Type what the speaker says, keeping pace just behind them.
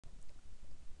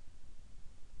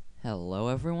Hello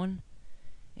everyone,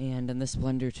 and in this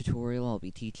Blender tutorial I'll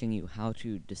be teaching you how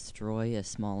to destroy a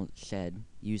small shed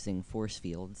using force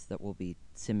fields that will be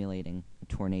simulating a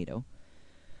tornado.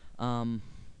 Um,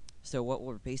 so what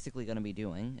we're basically going to be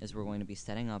doing is we're going to be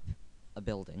setting up a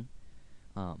building,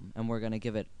 and we're going to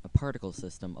give it a particle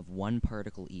system of one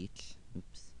particle each.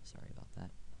 Oops, sorry about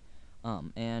that.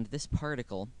 And this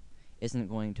particle isn't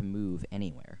going to move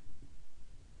anywhere.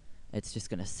 It's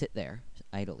just going to sit there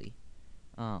idly.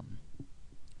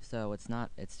 So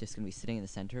it's just going to be sitting in the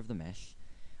center of the mesh,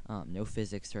 no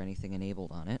physics or anything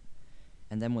enabled on it.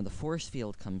 And then when the force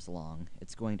field comes along,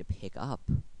 it's going to pick up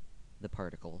the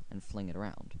particle and fling it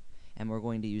around. And we're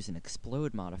going to use an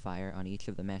explode modifier on each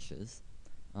of the meshes,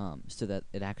 so that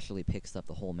it actually picks up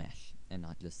the whole mesh and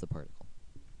not just the particle.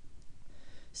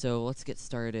 So let's get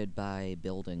started by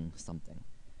building something.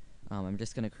 I'm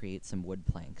just going to create some wood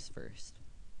planks first.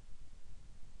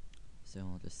 So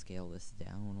I'll just scale this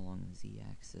down along the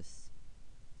z-axis,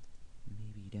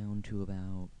 maybe down to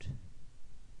about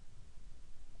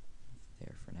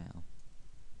there for now.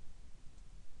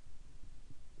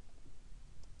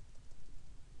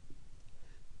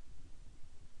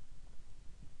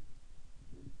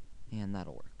 And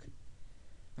that'll work.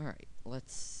 Alright,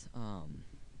 let's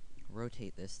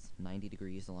rotate this 90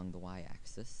 degrees along the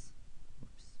y-axis.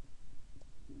 Oops.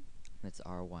 That's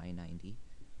RY90.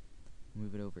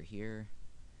 Move it over here,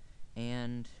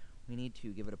 and we need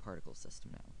to give it a particle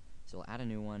system now. So we'll add a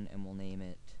new one, and we'll name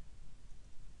it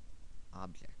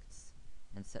Objects,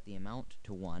 and set the amount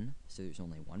to 1, so there's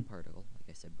only one particle, like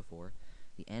I said before,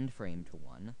 the end frame to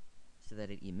 1, so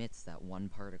that it emits that one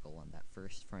particle on that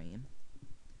first frame,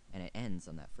 and it ends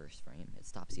on that first frame. It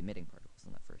stops emitting particles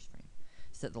on that first frame.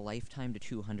 Set the lifetime to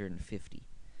 250.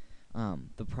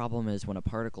 The problem is when a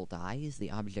particle dies,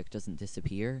 the object doesn't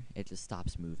disappear, it just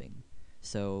stops moving.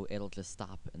 So it'll just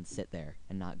stop and sit there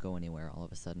and not go anywhere all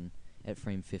of a sudden at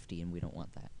frame 50, and we don't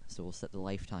want that. So we'll set the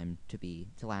lifetime to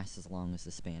last as long as the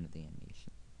span of the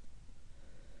animation.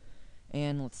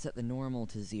 And let's set the normal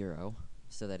to 0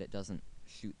 so that it doesn't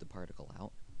shoot the particle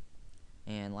out.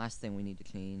 And last thing we need to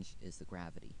change is the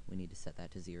gravity. We need to set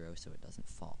that to 0 so it doesn't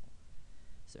fall.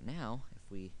 So now, if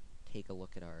we take a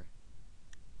look at our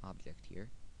object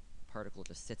here, the particle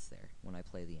just sits there when I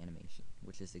play the animation,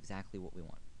 which is exactly what we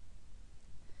want.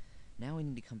 Now we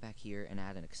need to come back here and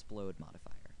add an explode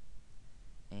modifier.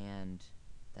 And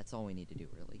that's all we need to do,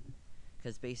 really.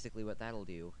 Because basically what that'll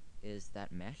do is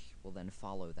that mesh will then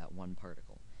follow that one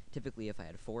particle. Typically, if I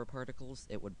had 4 particles,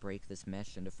 it would break this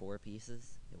mesh into 4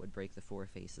 pieces. It would break the 4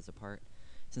 faces apart.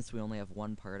 Since we only have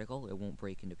one particle, it won't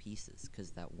break into pieces,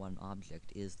 because that one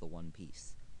object is the one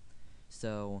piece.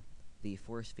 So the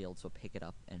force fields will pick it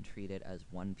up and treat it as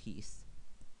one piece,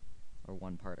 or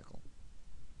one particle.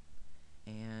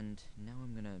 And now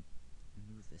I'm going to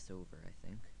move this over, I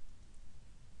think.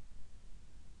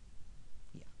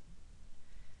 Yeah.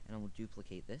 And I'll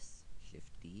duplicate this,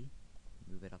 Shift-D,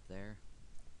 move it up there.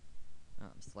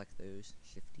 Select those,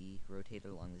 Shift-D, rotate it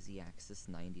along the z-axis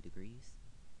 90 degrees.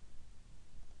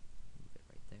 Move it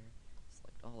right there.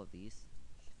 Select all of these,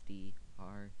 Shift-D,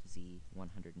 R, Z,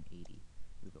 180.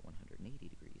 Move it 180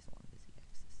 degrees along the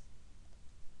z-axis.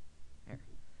 There.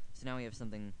 So now we have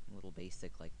something a little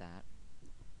basic like that.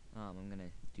 I'm going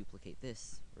to duplicate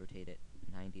this, rotate it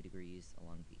 90 degrees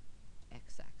along the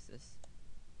x-axis,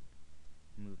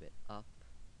 move it up,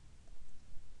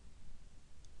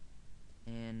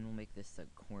 and we'll make this a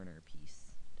corner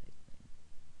piece type thing.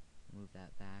 Move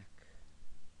that back,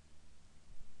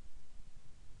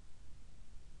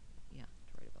 yeah,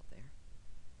 to right about there,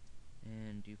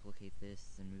 and duplicate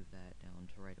this and move that down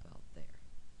to right about there.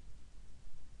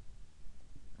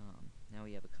 Now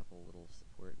we have a couple little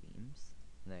support beams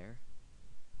there.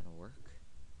 That'll work.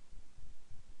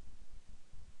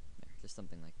 There, just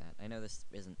something like that. I know this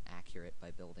isn't accurate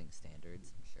by building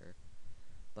standards, I'm sure,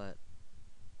 but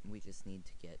we just need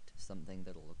to get something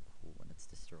that'll look cool when it's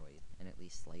destroyed, and at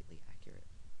least slightly accurate.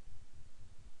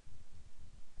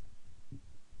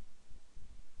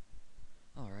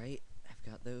 Alright, I've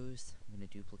got those. I'm going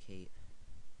to duplicate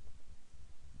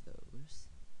those.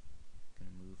 I'm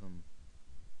going to move them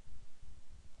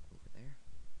over there.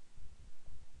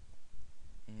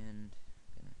 And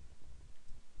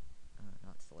I'm going to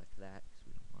not select that because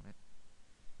we don't want it.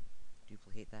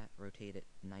 Duplicate that, rotate it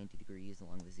 90 degrees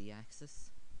along the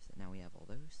z-axis, so that now we have all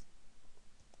those.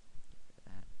 Get rid of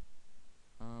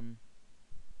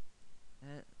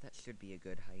that. That should be a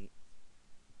good height.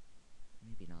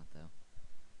 Maybe not, though.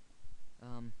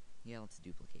 Yeah, let's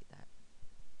duplicate that.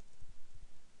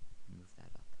 Move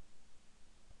that up.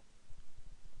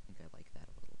 I think I like that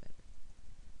a little better.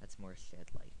 That's more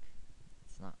shed-like.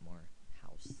 It's not more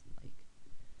house-like.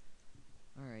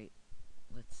 Alright,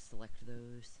 let's select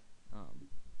those. I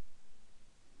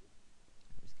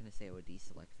was gonna say I would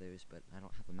deselect those, but I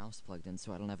don't have a mouse plugged in,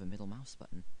 so I don't have a middle mouse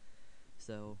button.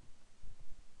 So,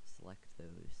 select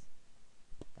those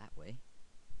that way.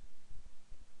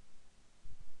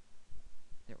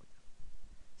 There we go.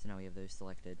 So now we have those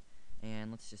selected,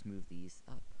 and let's just move these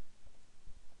up.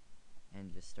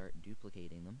 And just start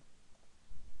duplicating them,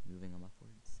 moving them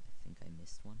upwards. I think I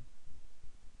missed one.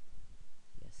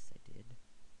 Yes, I did.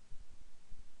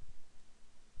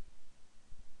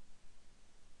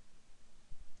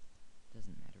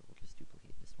 Doesn't matter, we'll just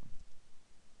duplicate this one.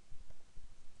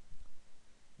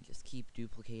 And just keep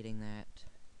duplicating that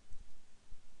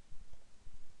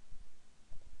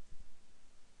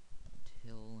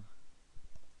until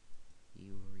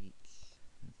you reach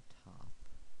the top.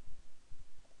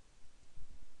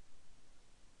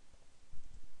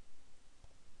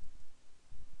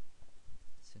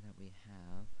 So that we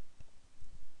have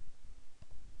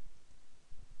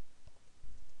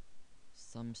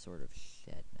some sort of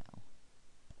shed now.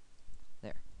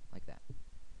 There, like that.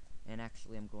 And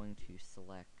actually I'm going to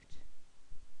select...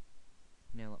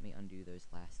 Now let me undo those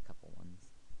last couple ones.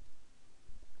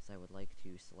 Because I would like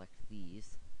to select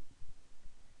these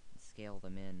and scale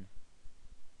them in,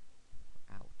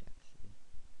 or out actually,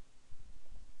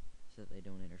 so that they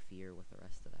don't interfere with the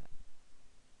rest of that.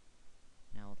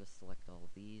 Now I'll just select all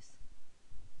of these,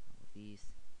 all of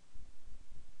these,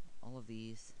 all of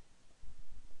these,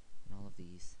 and all of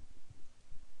these.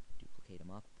 Duplicate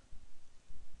them up,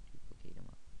 duplicate them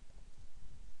up,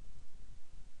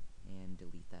 and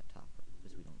delete that top row,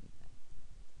 because we don't need that.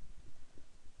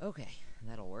 Okay,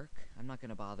 that'll work. I'm not going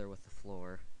to bother with the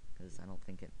floor, because I don't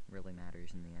think it really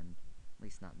matters in the end, at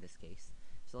least not in this case.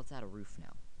 So let's add a roof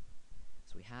now.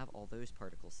 So we have all those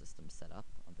particle systems set up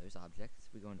on those objects.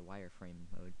 We go into wireframe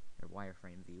mode, or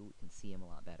wireframe view, we can see them a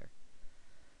lot better.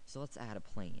 So let's add a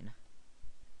plane,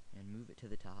 and move it to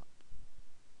the top.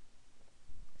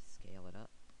 Scale it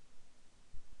up,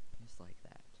 just like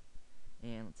that.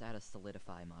 And let's add a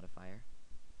solidify modifier,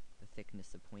 the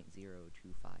thickness of 0.025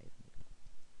 maybe.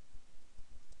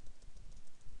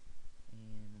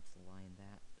 And let's align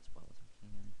that as well as we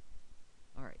can.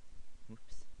 Alright,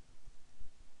 whoops.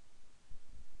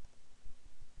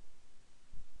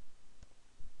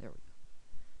 There we go.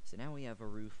 So now we have a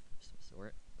roof of some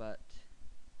sort, but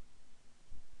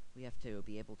we have to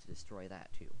be able to destroy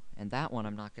that too. And that one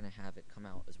I'm not going to have it come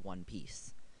out as one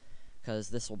piece, because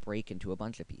this will break into a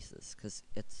bunch of pieces, because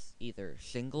it's either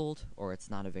shingled or it's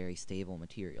not a very stable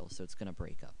material, so it's going to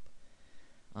break up.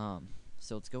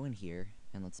 So let's go in here,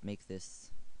 and let's make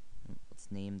this,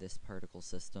 let's name this particle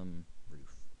system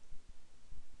roof.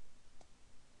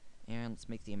 And let's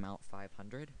make the amount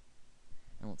 500,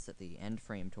 and let's set the end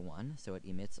frame to 1, so it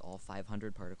emits all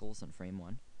 500 particles on frame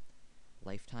 1.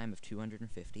 Lifetime of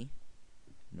 250,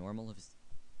 normal of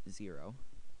 0,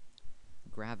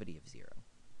 gravity of 0.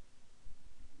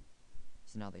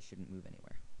 So now they shouldn't move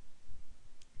anywhere,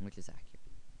 which is accurate.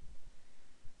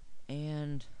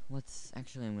 And let's,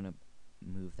 actually I'm going to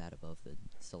move that above the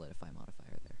solidify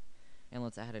modifier there. And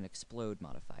let's add an explode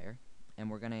modifier, and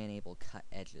we're going to enable cut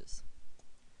edges.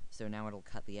 So now it'll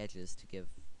cut the edges to give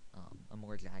a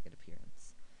more jagged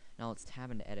appearance. Now let's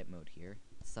tab into edit mode here,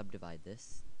 subdivide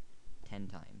this 10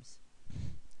 times.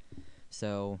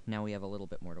 So now we have a little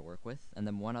bit more to work with. And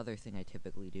then one other thing I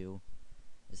typically do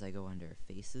is I go under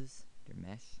faces, under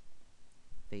mesh,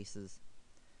 faces,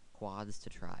 quads to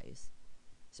tris.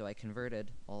 So I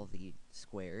converted all the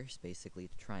squares basically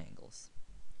to triangles.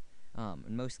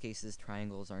 In most cases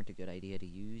triangles aren't a good idea to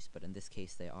use, but in this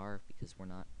case they are, because we're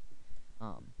not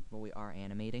well, we are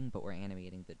animating, but we're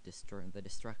animating the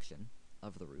destruction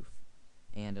of the roof,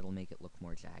 and it'll make it look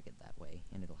more jagged that way,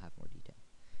 and it'll have more detail.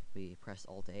 We press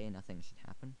Alt-A, nothing should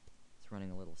happen. It's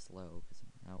running a little slow, because,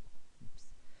 oops.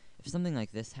 If something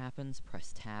like this happens,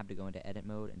 press Tab to go into edit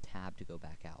mode, and Tab to go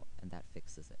back out, and that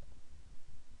fixes it.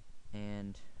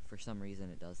 And for some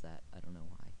reason it does that, I don't know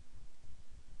why.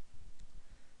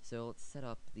 So let's set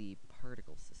up the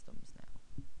particle systems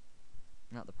now.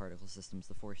 Not the particle systems,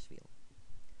 the force field.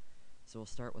 So we'll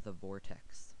start with a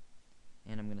vortex,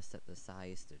 and I'm going to set the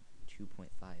size to 2.5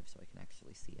 so I can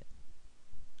actually see it.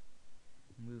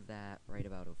 Move that right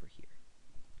about over here.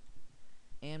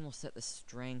 And we'll set the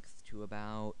strength to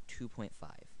about 2.5,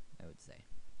 I would say.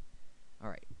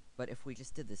 Alright, but if we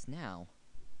just did this now,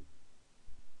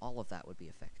 all of that would be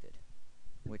affected,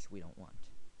 which we don't want.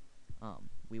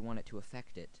 We want it to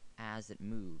affect it as it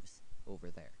moves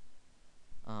over there.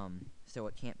 So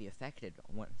it can't be affected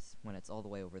when it's all the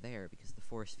way over there, because the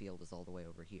force field is all the way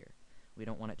over here. We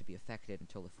don't want it to be affected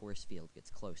until the force field gets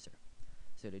closer.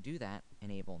 So to do that,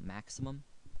 enable maximum,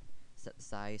 set the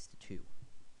size to 2.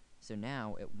 So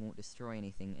now it won't destroy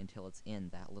anything until it's in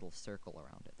that little circle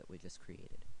around it that we just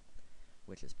created,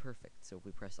 which is perfect. So if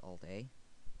we press Alt A,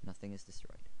 nothing is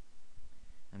destroyed.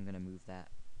 I'm going to move that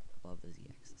above the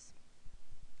Z-axis.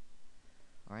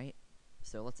 Alright,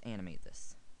 so let's animate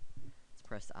this. Let's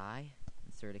press I,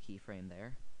 insert a keyframe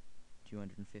there,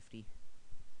 250,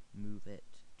 move it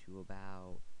to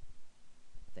about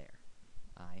there.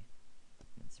 I,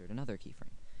 insert another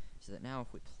keyframe. So that now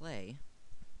if we play,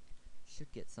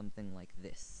 should get something like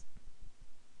this.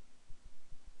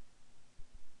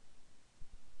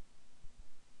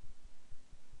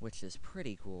 Which is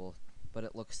pretty cool, but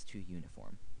it looks too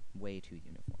uniform. Way too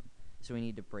uniform. So we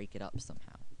need to break it up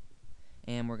somehow.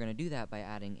 And we're going to do that by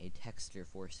adding a texture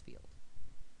force field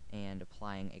and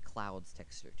applying a clouds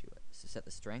texture to it. So set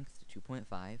the strength to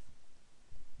 2.5,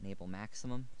 enable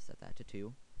maximum, set that to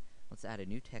 2. Let's add a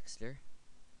new texture,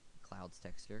 clouds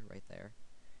texture, right there.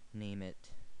 Name it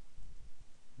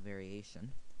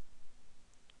variation.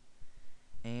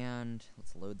 And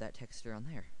let's load that texture on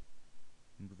there.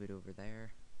 Move it over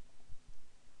there.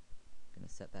 I'm going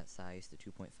to set that size to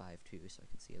 2.52 so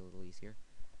I can see it a little easier.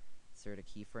 Insert a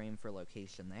keyframe for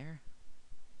location there.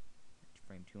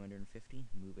 Frame 250,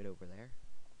 move it over there.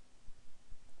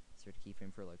 Insert a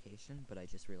keyframe for location, but I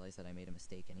just realized that I made a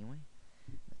mistake anyway.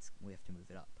 We have to move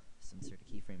it up. So insert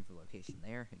a keyframe for location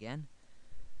there again.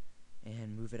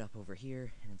 And move it up over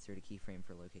here, and insert a keyframe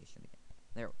for location again.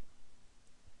 There we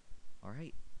go.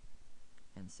 Alright.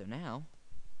 And so now,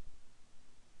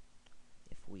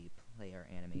 if we play our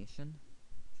animation,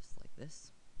 just like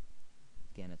this,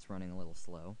 again, it's running a little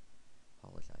slow.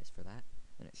 Apologize for that.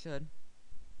 Then it should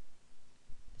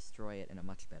destroy it in a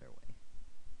much better way.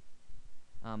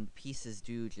 Pieces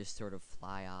do just sort of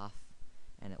fly off,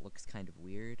 and it looks kind of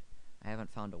weird. I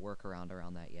haven't found a workaround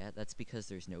around that yet. That's because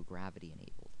there's no gravity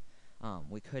enabled.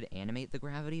 We could animate the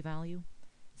gravity value,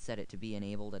 set it to be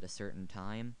enabled at a certain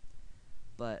time,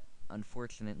 but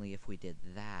unfortunately if we did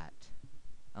that,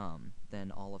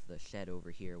 then all of the shed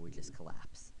over here would just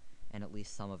collapse, and at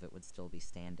least some of it would still be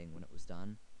standing when it was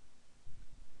done.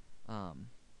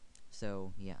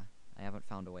 So yeah, I haven't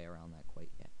found a way around that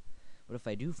quite yet. But if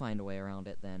I do find a way around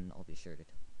it, then I'll be sure to.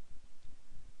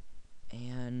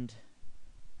 And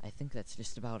I think that's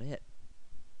just about it.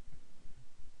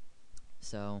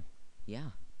 So,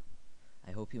 yeah.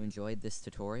 I hope you enjoyed this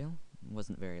tutorial. It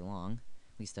wasn't very long.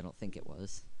 At least I don't think it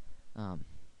was.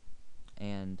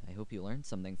 And I hope you learned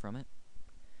something from it.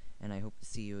 And I hope to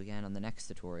see you again on the next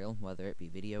tutorial, whether it be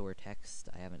video or text.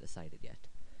 I haven't decided yet.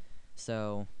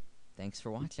 So, thanks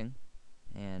for watching,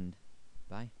 and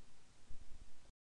bye.